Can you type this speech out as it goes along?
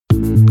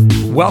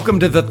Welcome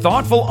to the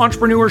Thoughtful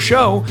Entrepreneur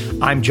Show.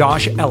 I'm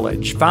Josh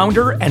Elledge,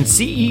 founder and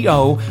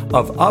CEO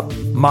of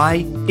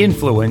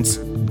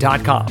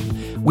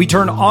UpMyInfluence.com. We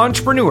turn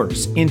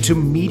entrepreneurs into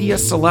media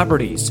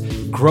celebrities,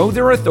 grow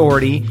their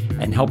authority,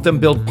 and help them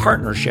build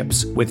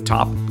partnerships with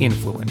top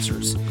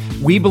influencers.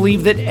 We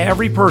believe that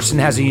every person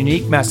has a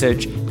unique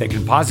message that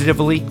can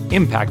positively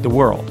impact the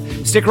world.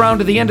 Stick around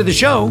to the end of the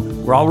show,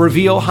 where I'll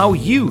reveal how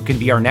you can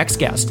be our next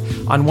guest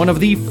on one of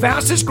the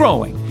fastest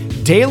growing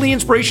daily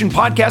inspiration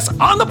podcasts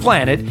on the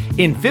planet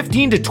in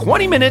 15 to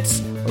 20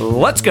 minutes.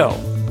 Let's go.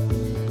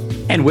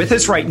 And with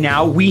us right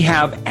now, we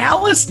have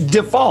Alice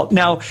Default.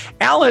 Now,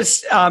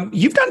 Alice,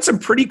 you've done some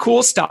pretty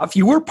cool stuff.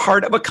 You were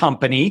part of a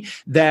company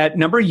that a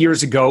number of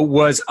years ago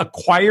was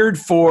acquired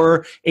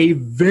for a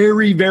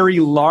very, very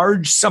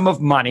large sum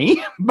of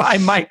money by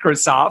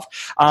Microsoft.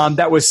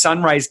 That was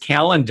Sunrise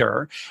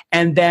Calendar.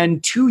 And then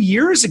 2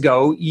 years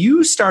ago,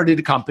 you started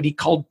a company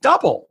called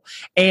Double.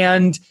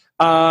 And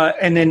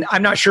then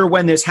I'm not sure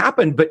when this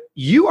happened, but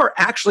you are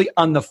actually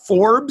on the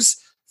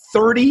Forbes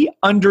 30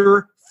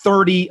 Under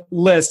 30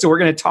 list. So we're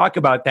going to talk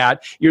about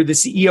that. You're the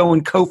CEO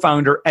and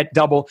co-founder at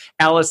Double.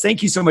 Alice,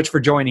 thank you so much for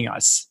joining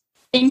us.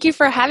 Thank you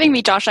for having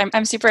me, Josh.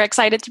 I'm super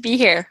excited to be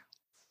here.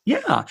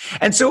 Yeah.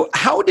 And so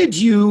how did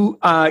you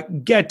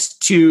get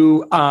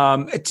to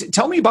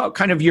tell me about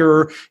kind of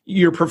your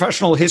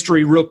professional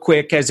history real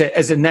quick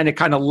and then it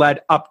kind of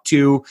led up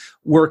to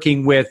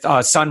working with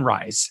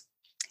Sunrise?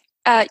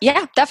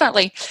 Yeah,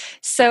 definitely.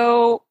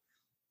 So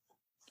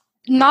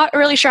not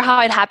really sure how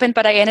it happened,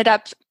 but I ended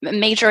up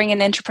majoring in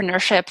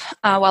entrepreneurship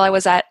while I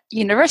was at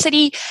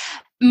university,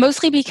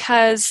 mostly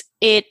because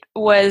it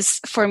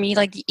was, for me,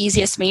 like the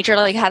easiest major.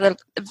 Like, I had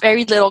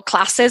very little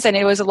classes, and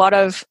it was a lot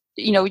of,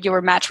 you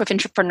were matched with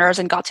entrepreneurs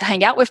and got to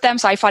hang out with them.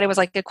 So I thought it was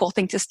like a cool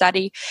thing to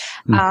study.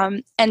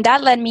 And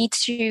that led me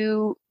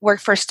to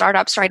work for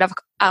startups right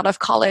out of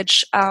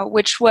college,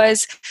 which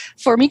was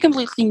for me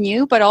completely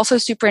new, but also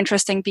super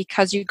interesting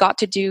because you got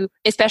to do,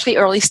 especially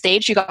early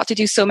stage, you got to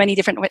do so many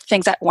different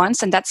things at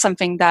once. And that's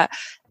something that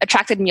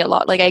attracted me a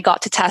lot. Like, I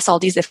got to test all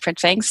these different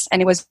things,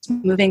 and it was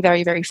moving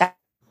very, very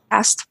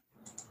fast.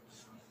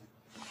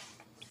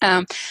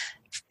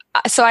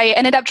 So I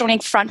ended up joining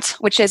Front,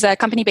 which is a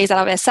company based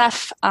out of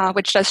SF,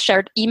 which does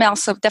shared email.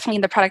 So definitely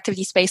in the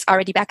productivity space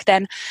already back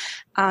then.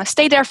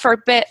 Stayed there for a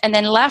bit and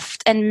then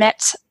left and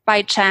met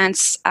by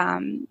chance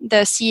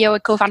the CEO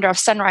and co-founder of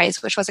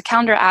Sunrise, which was a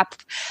calendar app,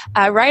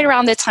 right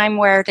around the time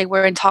where they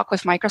were in talk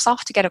with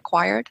Microsoft to get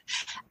acquired.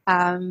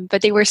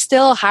 But they were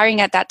still hiring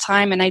at that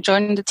time, and I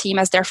joined the team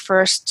as their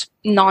first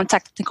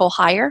non-technical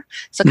hire.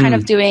 So kind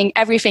of doing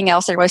everything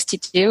else there was to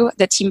do.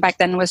 The team back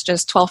then was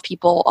just 12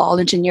 people, all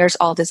engineers,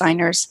 all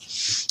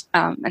designers.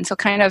 And so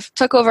kind of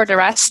took over the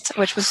rest,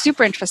 which was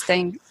super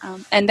interesting.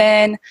 And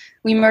then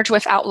we merged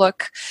with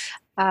Outlook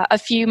a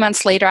few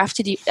months later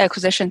after the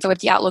acquisition, so with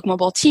the Outlook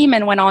mobile team,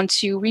 and went on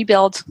to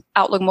rebuild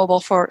Outlook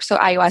mobile for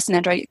iOS and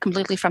Android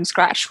completely from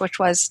scratch, which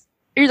was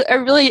a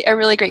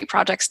really great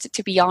project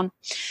to be on.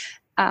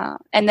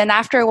 And then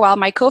after a while,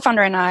 my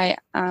co-founder and I,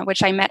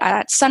 which I met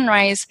at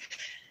Sunrise,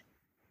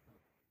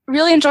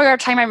 really enjoyed our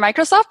time at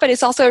Microsoft, but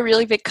it's also a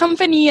really big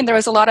company, and there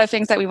was a lot of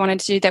things that we wanted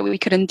to do that we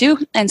couldn't do.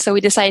 And so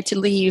we decided to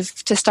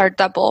leave to start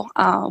Double,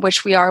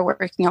 which we are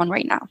working on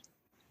right now.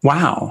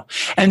 Wow.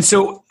 And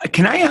so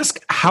can I ask,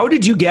 how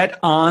did you get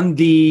on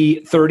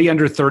the 30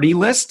 Under 30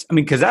 list? I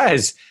mean, because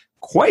that's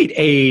quite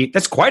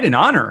an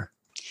honor.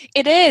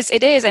 It is.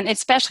 And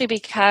especially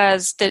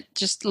because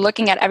just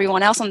looking at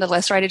everyone else on the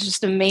list, right, it's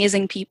just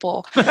amazing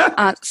people.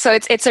 So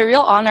it's a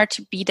real honor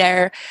to be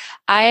there.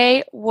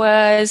 I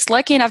was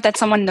lucky enough that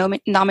someone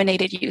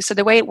nominated you. So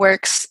the way it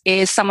works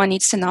is someone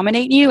needs to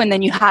nominate you, and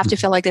then you have to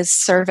fill like this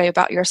survey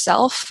about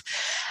yourself.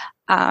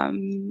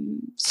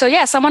 So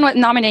yeah, someone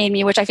nominated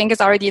me, which I think is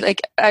already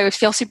like, I would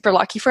feel super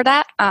lucky for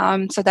that.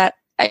 So that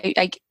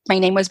my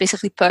name was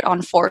basically put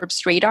on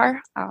Forbes'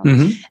 radar.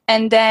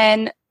 And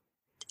then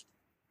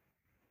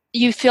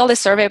you fill the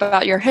survey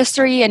about your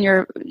history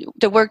and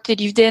the work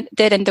that you did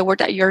and the work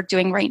that you're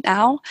doing right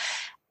now.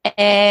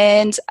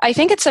 And I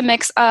think it's a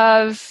mix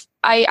of,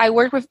 I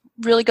work with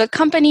really good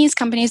companies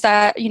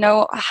that,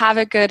 have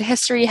a good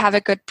history, have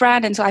a good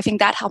brand. And so I think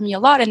that helped me a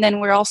lot. And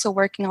then we're also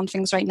working on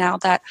things right now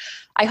that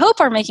I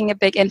hope are making a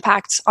big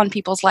impact on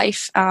people's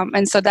life.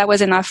 And so that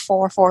was enough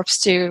for Forbes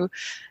to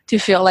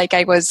feel like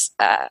I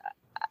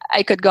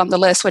could go on the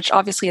list, which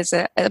obviously is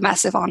a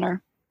massive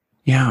honor.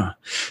 Yeah.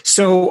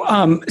 So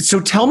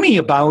tell me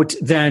about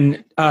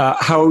then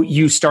how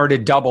you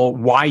started Double,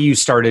 why you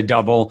started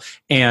Double,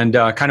 and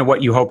kind of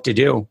what you hope to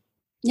do.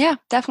 Yeah,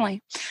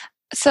 definitely.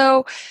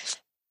 So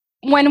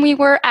when we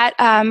were at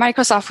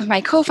Microsoft with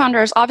my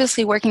co-founders,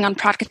 obviously working on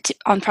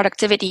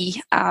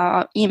productivity,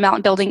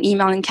 building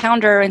email and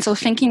calendar, and so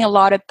thinking a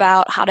lot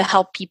about how to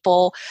help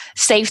people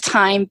save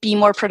time, be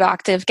more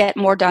productive, get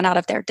more done out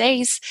of their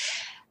days.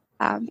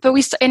 But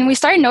we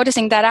started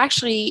noticing that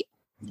actually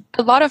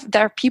a lot of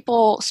their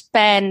people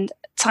spend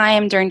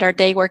time during their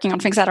day working on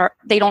things that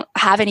they don't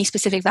have any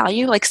specific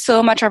value. Like,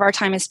 so much of our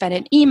time is spent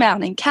in email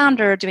and in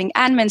calendar, doing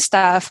admin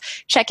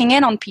stuff, checking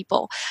in on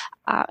people.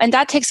 And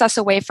that takes us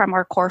away from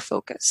our core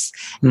focus.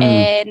 Mm.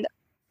 And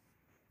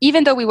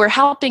even though we were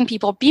helping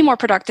people be more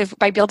productive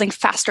by building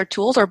faster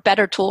tools or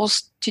better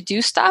tools to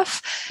do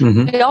stuff,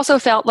 it also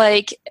felt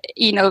like,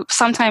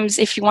 sometimes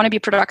if you want to be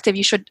productive,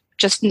 you should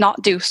just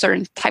not do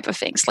certain type of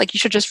things. Like you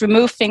should just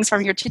remove things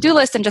from your to-do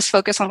list and just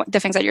focus on the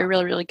things that you're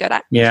really, really good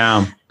at.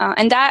 Yeah.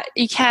 And that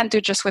you can't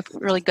do just with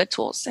really good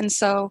tools. And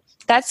so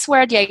that's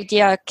where the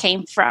idea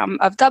came from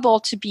of Double,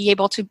 to be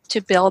able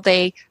to build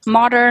a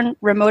modern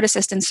remote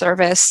assistant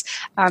service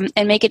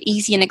and make it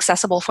easy and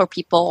accessible for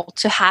people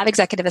to have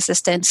executive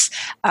assistants,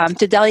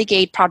 to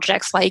delegate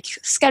projects like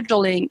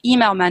scheduling,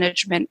 email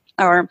management,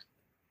 or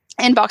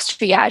inbox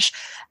triage,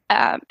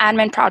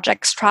 admin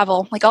projects,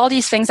 travel, like all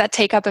these things that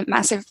take up a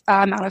massive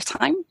amount of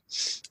time.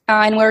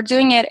 And we're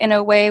doing it in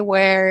a way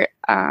where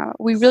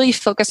we really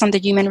focus on the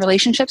human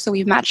relationship. So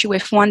we match you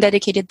with one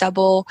dedicated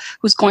Double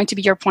who's going to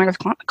be your point of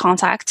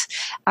contact.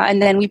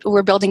 And then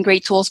we're building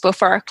great tools both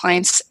for our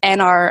clients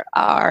and our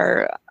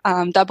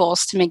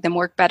Doubles to make them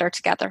work better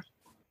together.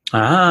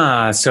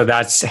 So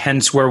that's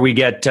hence where we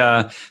get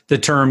the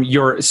term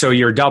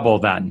your Double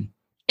then.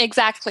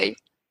 Exactly.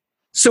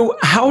 So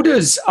how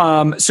does,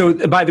 so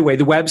by the way,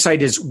 the website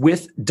is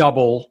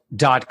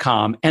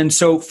withdouble.com. And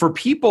so for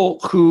people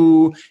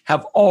who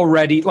have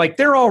already, like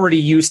they're already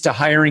used to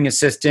hiring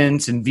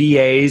assistants and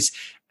VAs,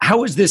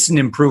 how is this an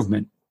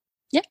improvement?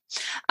 Yeah.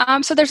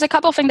 So there's a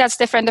couple of things that's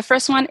different. The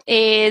first one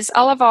is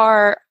all of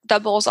our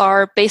Doubles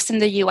are based in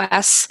the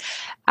US,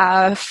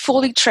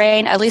 fully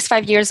trained, at least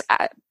 5 years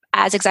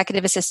as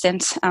executive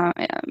assistants.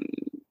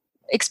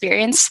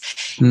 Experience.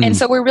 And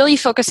so we're really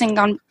focusing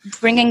on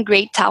bringing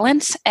great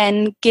talent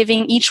and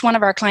giving each one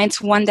of our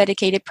clients one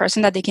dedicated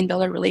person that they can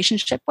build a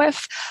relationship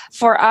with.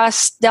 For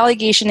us,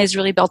 delegation is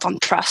really built on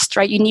trust,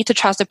 right? You need to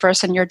trust the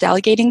person you're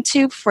delegating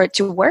to for it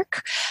to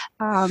work.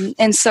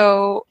 And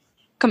so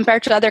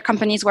compared to other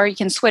companies where you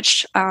can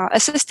switch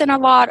assistant a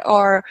lot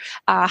or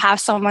have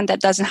someone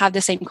that doesn't have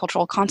the same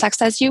cultural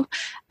context as you,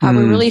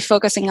 we're really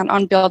focusing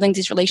on building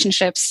these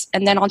relationships.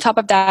 And then on top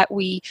of that,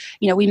 we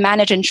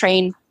manage and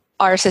train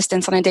our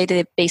assistants on a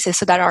day-to-day basis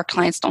so that our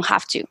clients don't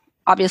have to.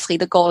 Obviously,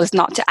 the goal is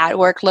not to add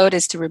workload,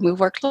 is to remove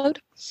workload.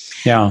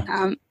 Yeah.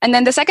 And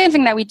then the second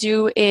thing that we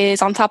do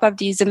is, on top of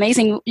these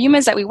amazing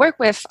humans that we work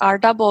with, our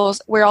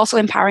Doubles, we're also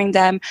empowering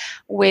them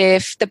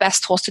with the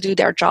best tools to do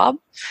their job.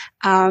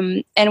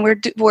 And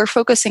we're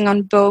focusing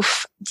on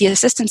both the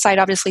assistant side,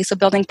 obviously, so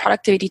building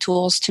productivity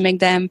tools to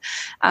make them,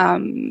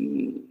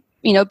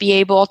 be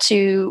able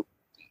to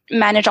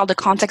manage all the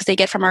context they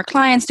get from our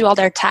clients, do all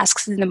their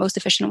tasks in the most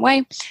efficient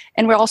way.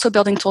 And we're also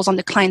building tools on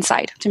the client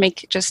side to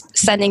make just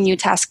sending new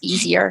tasks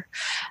easier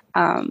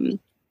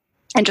and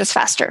just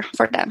faster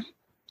for them.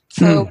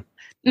 So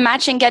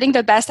matching, getting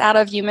the best out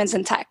of humans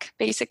and tech,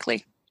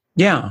 basically.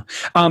 Yeah.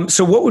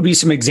 So what would be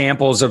some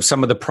examples of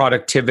some of the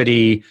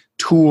productivity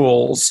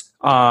tools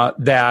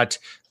that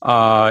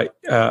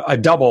a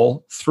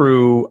Double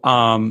through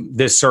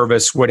this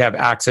service would have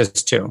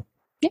access to?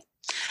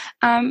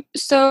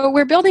 So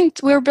we're building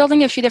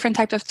a few different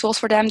types of tools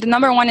for them. The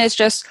number one is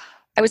just,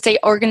 I would say,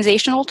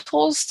 organizational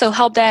tools. So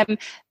help them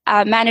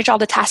manage all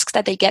the tasks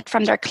that they get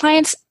from their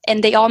clients,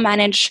 and they all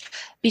manage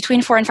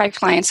between 4 and 5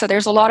 clients. So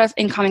there's a lot of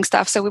incoming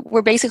stuff. So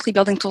we're basically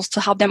building tools to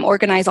help them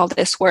organize all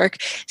this work,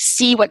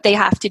 see what they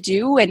have to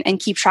do, and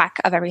keep track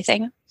of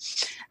everything.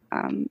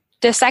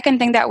 The second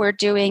thing that we're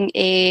doing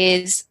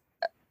is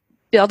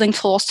building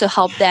tools to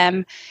help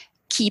them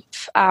keep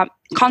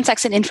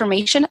context and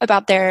information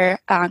about their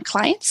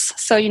clients.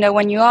 So,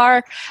 when you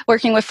are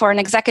working for an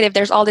executive,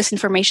 there's all this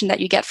information that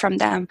you get from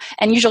them.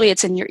 And usually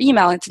it's in your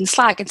email, it's in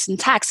Slack, it's in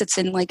text, it's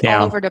in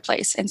all over the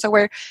place. And so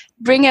we're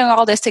bringing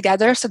all this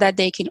together so that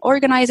they can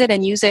organize it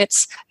and use it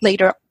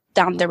later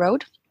down the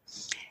road.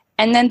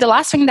 And then the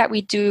last thing that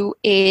we do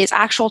is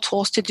actual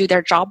tools to do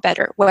their job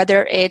better,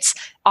 whether it's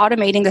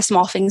automating the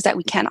small things that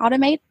we can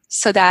automate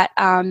so that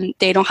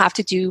they don't have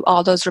to do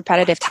all those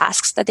repetitive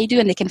tasks that they do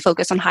and they can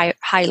focus on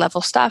high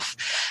level stuff.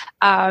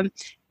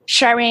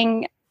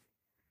 Sharing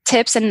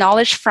tips and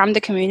knowledge from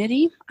the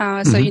community.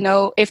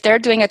 So, if they're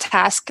doing a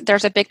task,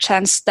 there's a big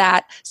chance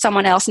that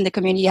someone else in the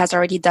community has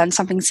already done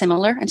something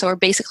similar. And so we're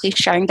basically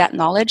sharing that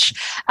knowledge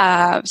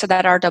so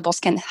that our Doubles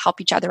can help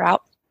each other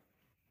out.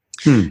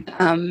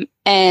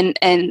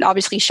 And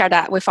obviously share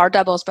that with our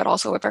Doubles, but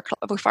also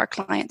with our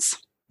clients.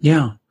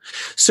 Yeah.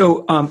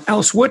 So,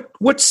 Alice,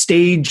 what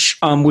stage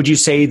would you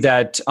say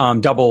that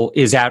Double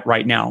is at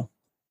right now?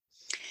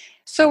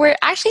 So we're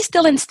actually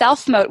still in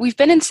stealth mode. We've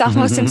been in stealth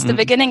mode since the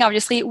beginning.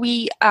 Obviously,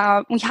 we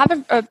have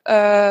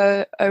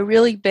a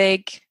really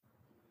big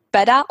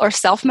beta or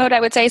stealth mode,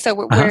 I would say. So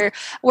we're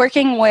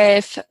working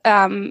with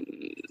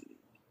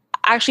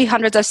actually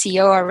hundreds of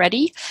CEO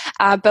already,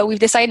 but we've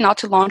decided not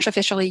to launch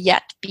officially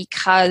yet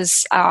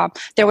because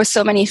there was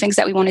so many things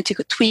that we wanted to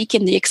tweak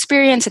in the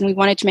experience, and we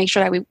wanted to make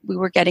sure that we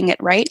were getting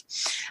it right.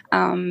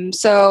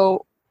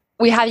 So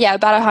we have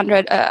about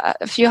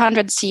a few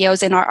hundred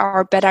CEOs in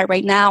our beta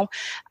right now,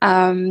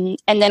 and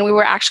then we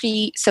were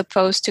actually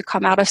supposed to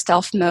come out of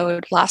stealth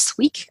mode last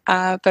week,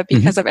 but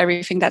because of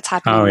everything that's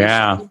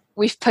happening,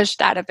 we've pushed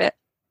that a bit.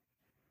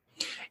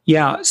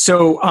 Yeah.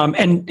 So,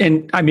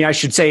 and I mean, I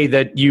should say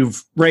that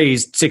you've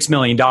raised $6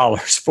 million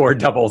for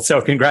Double.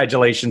 So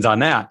congratulations on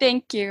that.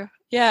 Thank you.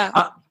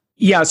 Yeah.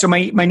 Yeah. So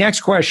my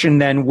next question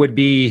then would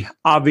be,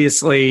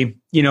 obviously,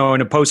 in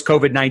a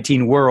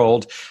post-COVID-19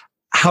 world,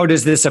 how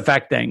does this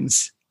affect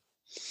things?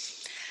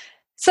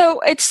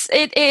 So it's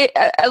a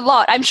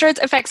lot. I'm sure it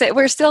affects it.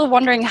 We're still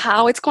wondering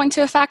how it's going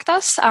to affect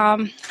us.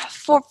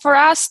 For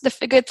us,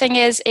 the good thing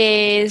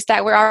is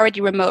that we're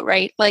already remote,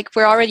 right? Like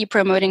we're already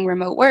promoting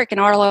remote work, and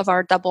all of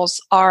our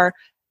doubles are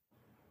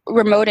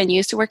remote and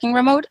used to working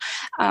remote.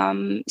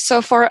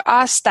 So for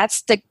us,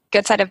 that's the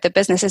good side of the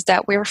business, is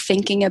that we're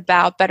thinking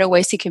about better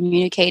ways to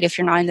communicate if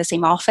you're not in the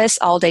same office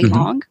all day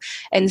long.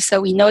 And so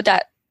we know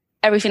that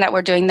everything that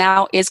we're doing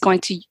now is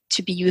going to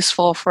be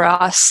useful for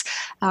us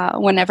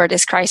whenever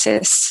this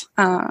crisis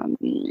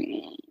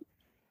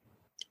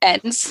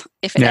ends,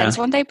 if it ends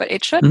one day, but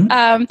it should.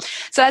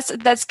 So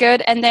that's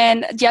good. And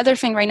then the other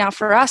thing right now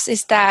for us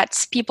is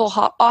that people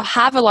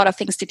have a lot of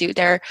things to do.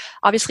 There are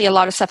obviously a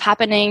lot of stuff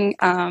happening.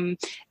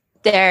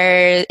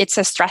 It's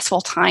a stressful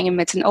time.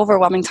 It's an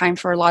overwhelming time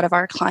for a lot of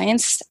our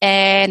clients,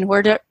 and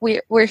we're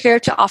here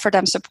to offer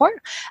them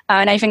support.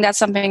 And I think that's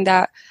something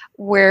that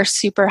we're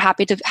super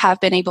happy to have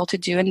been able to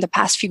do in the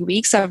past few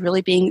weeks, of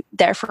really being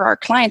there for our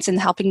clients and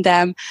helping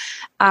them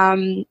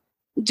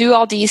do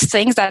all these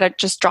things that are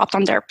just dropped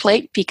on their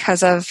plate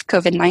because of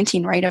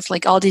COVID-19, right? Of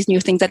like all these new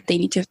things that they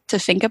need to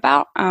think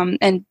about,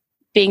 and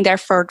being there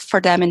for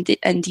them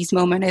in these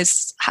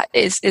moments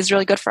is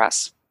really good for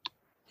us.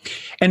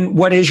 And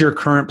what is your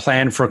current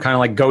plan for kind of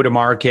like go to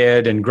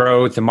market and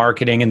growth and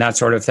marketing and that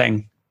sort of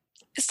thing?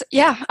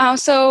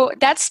 So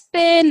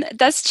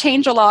that's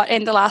changed a lot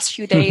in the last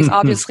few days.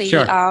 Obviously,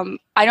 Sure.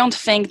 I don't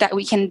think that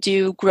we can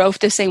do growth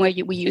the same way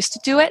we used to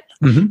do it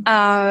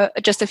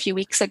just a few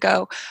weeks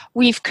ago.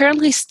 We've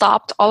currently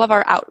stopped all of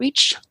our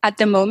outreach at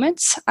the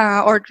moment,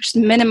 or just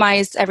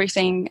minimized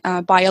everything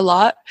by a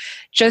lot,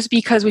 just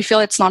because we feel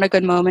it's not a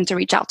good moment to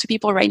reach out to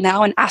people right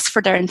now and ask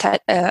for their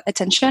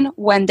attention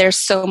when there's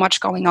so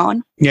much going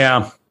on.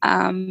 Yeah.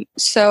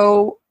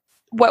 So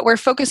what we're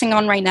focusing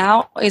on right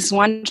now is,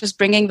 one, just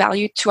bringing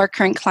value to our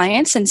current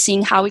clients and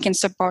seeing how we can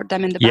support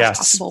them in the best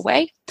possible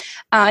way.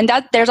 And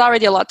that there's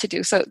already a lot to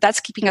do. So that's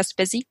keeping us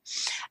busy.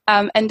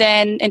 And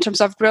then in terms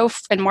of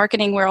growth and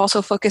marketing, we're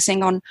also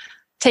focusing on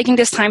taking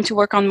this time to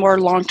work on more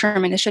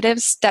long-term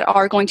initiatives that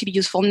are going to be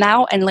useful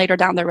now and later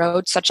down the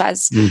road, such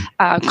as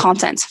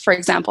content, for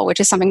example, which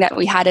is something that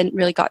we hadn't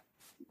really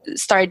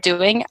started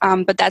doing.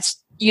 But that's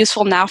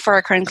useful now for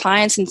our current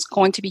clients, and it's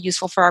going to be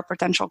useful for our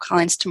potential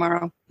clients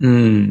tomorrow.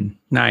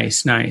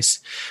 Nice.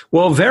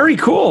 Well, very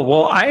cool.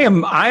 Well,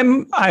 I'm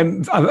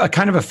a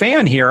kind of a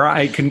fan here.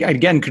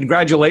 Again,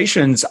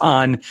 congratulations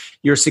on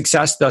your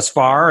success thus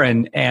far.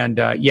 And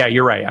yeah,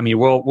 you're right. I mean,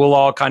 we'll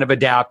all kind of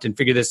adapt and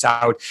figure this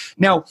out.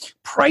 Now,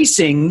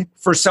 pricing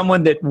for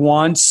someone that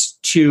wants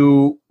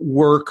to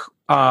work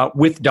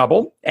with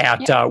Double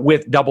at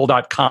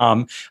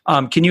withdouble.com.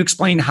 Can you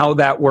explain how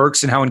that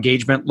works and how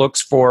engagement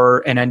looks for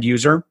an end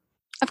user?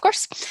 Of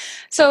course.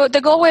 So the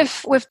goal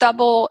with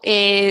Double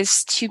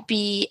is to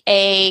be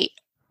a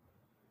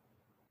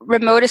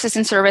remote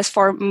assistant service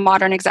for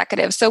modern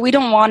executives. So we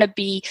don't want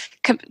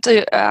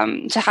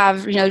to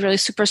have really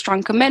super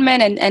strong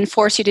commitment and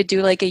force you to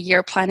do like a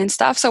year plan and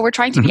stuff. So we're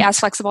trying to be as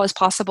flexible as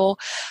possible.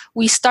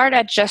 We start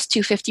at just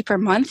 $250 per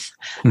month,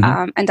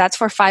 and that's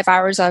for 5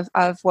 hours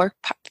of work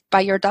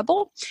by your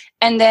Double.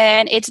 And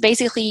then it's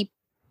basically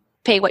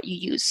pay what you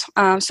use.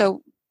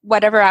 So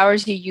whatever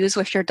hours you use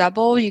with your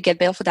Double, you get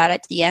billed for that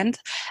at the end.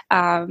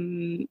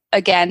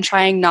 Again,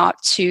 trying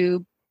not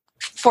to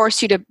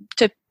force you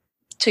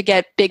to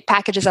get big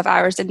packages of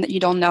hours that you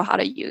don't know how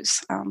to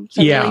use.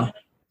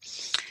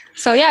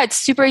 So it's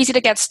super easy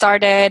to get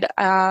started.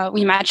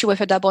 We match you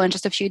with a Double in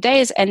just a few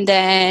days. And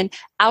then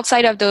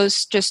outside of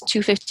those just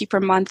 $250 per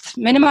month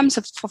minimums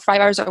for 5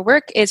 hours of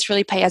work, it's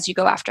really pay as you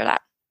go after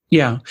that.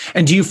 Yeah.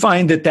 And do you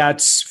find that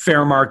that's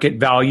fair market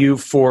value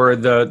for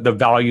the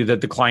value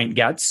that the client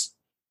gets?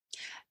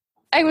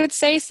 I would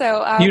say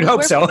so. You'd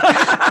hope so.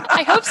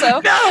 I hope so.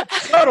 No,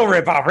 total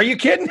ripoff. Are you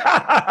kidding?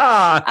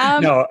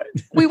 No.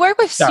 We work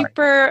with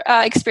super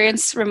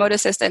experienced remote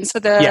assistants. So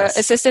the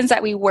assistants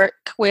that we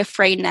work with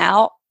right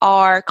now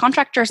are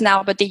contractors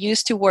now, but they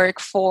used to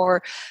work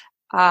for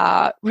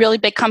really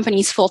big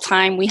companies full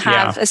time. We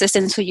have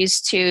assistants who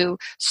used to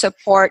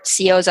support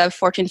CEOs of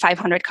Fortune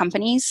 500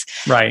 companies.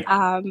 Right.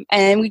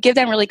 And we give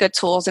them really good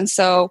tools. And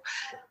so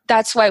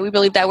that's why we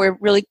believe that we're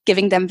really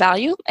giving them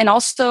value. And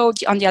also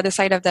on the other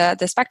side of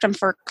the spectrum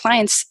for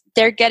clients,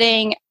 they're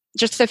getting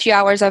just a few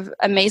hours of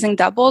amazing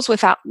doubles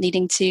without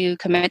needing to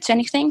commit to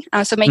anything.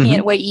 So making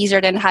it way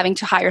easier than having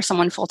to hire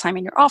someone full-time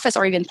in your office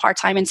or even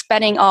part-time and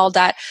spending all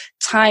that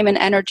time and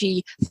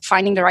energy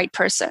finding the right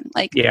person.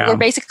 We're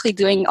basically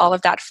doing all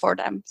of that for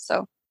them.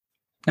 So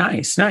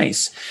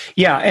nice.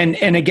 Yeah.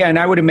 And again,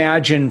 I would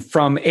imagine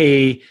from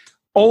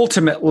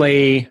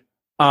ultimately,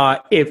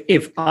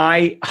 if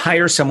I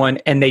hire someone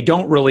and they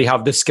don't really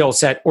have the skill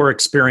set or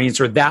experience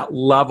or that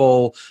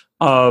level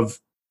of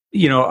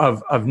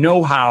of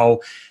know-how,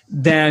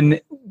 then,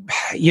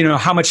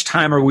 how much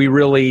time are we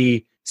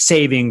really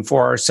saving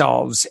for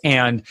ourselves?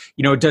 And,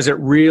 does it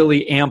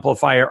really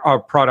amplify our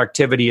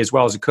productivity as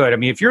well as it could? I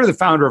mean, if you're the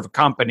founder of a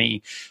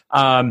company,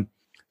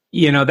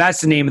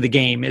 that's the name of the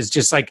game, is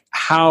just like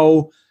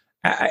how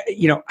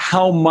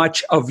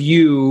much of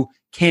you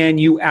can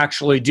you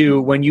actually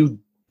do when you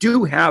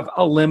do have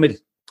a limited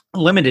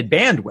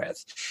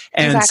bandwidth.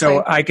 And Exactly.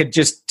 So I could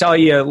just tell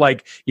you,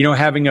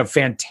 having a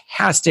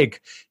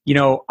fantastic,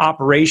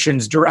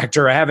 operations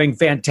director, having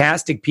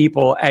fantastic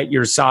people at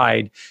your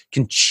side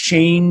can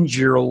change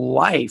your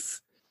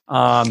life.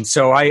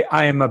 So I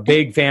am a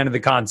big fan of the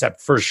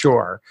concept for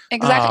sure.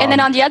 Exactly. And then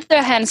on the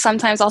other hand,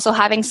 sometimes also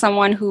having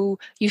someone who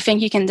you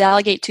think you can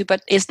delegate to,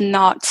 but is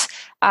not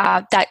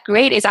that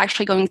great, is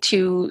actually going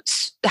to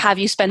have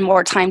you spend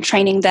more time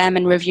training them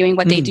and reviewing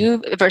what they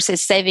do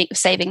versus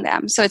saving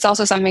them. So it's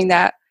also something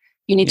that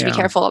you need to be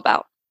careful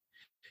about.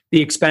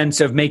 The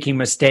expense of making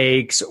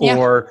mistakes,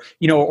 or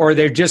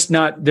they're just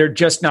not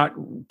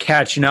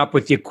catching up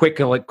with you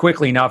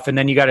quickly enough, and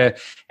then you got to,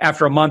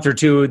 after a month or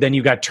two, then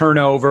you got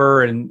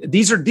turnover, and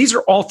these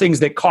are all things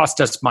that cost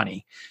us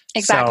money.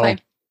 Exactly.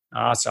 So,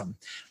 awesome.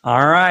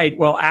 All right.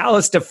 Well,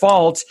 Alice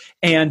Default,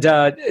 and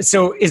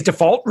so is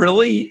Default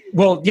really?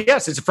 Well,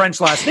 yes, it's a French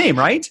last name,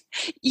 right?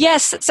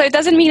 Yes. So it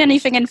doesn't mean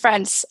anything in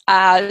France.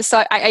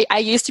 So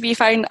I used to be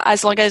fine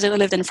as long as I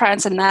lived in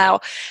France, and now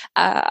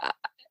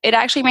it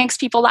actually makes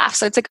people laugh.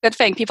 So it's a good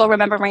thing. People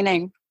remember my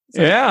name.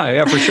 So.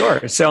 Yeah, for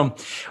sure. So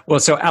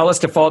Alice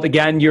Default,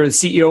 again, you're the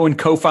CEO and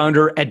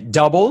co-founder at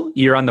Double.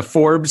 You're on the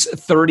Forbes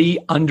 30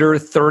 Under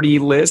 30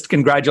 list.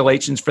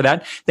 Congratulations for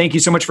that. Thank you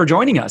so much for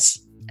joining us.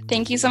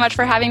 Thank you so much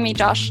for having me,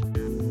 Josh.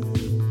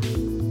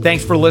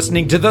 Thanks for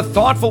listening to the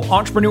Thoughtful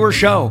Entrepreneur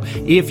Show.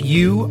 If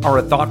you are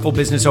a thoughtful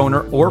business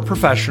owner or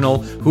professional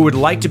who would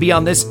like to be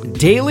on this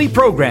daily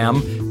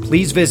program,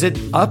 please visit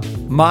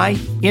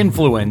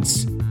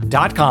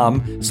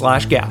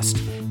upmyinfluence.com/guest.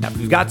 Now, if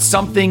you've got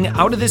something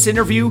out of this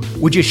interview,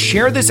 would you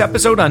share this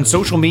episode on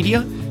social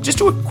media? Just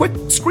do a quick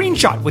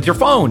screenshot with your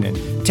phone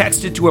and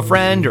text it to a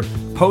friend or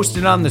post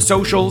it on the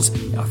socials.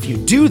 Now, if you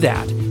do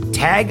that,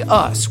 tag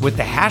us with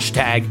the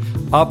hashtag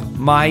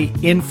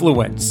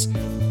UpMyInfluence.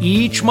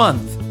 Each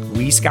month,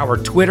 we scour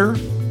Twitter,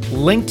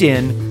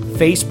 LinkedIn,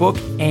 Facebook,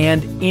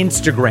 and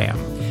Instagram.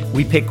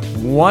 We pick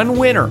one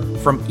winner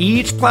from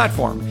each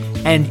platform,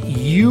 and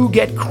you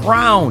get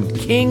crowned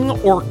king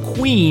or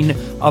queen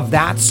of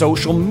that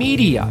social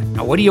media.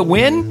 Now, what do you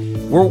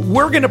win?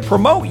 We're going to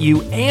promote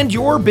you and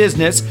your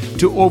business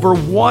to over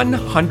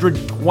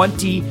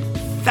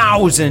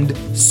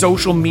 120,000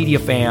 social media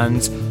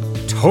fans,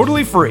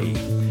 totally free.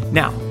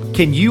 Now,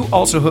 can you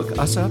also hook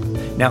us up?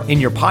 Now, in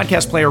your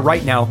podcast player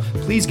right now,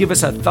 please give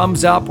us a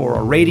thumbs up or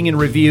a rating and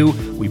review.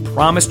 We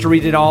promise to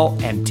read it all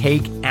and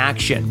take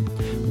action.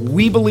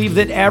 We believe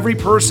that every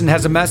person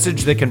has a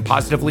message that can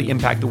positively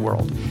impact the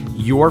world.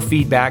 Your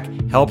feedback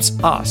helps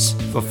us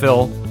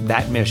fulfill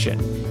that mission.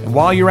 And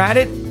while you're at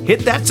it,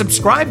 hit that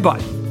subscribe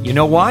button. You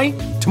know why?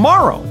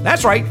 Tomorrow,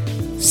 that's right,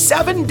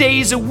 7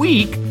 days a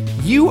week,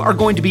 you are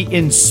going to be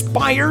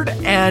inspired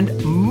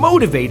and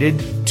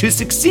motivated to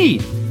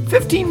succeed.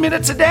 15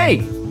 minutes a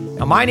day.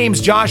 Now, my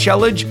name's Josh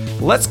Elledge.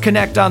 Let's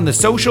connect on the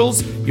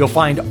socials. You'll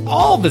find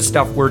all the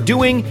stuff we're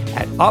doing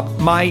at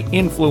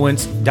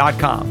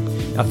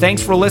upmyinfluence.com. Now,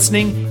 thanks for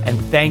listening, and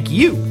thank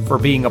you for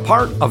being a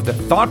part of the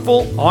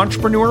Thoughtful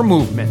Entrepreneur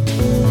Movement.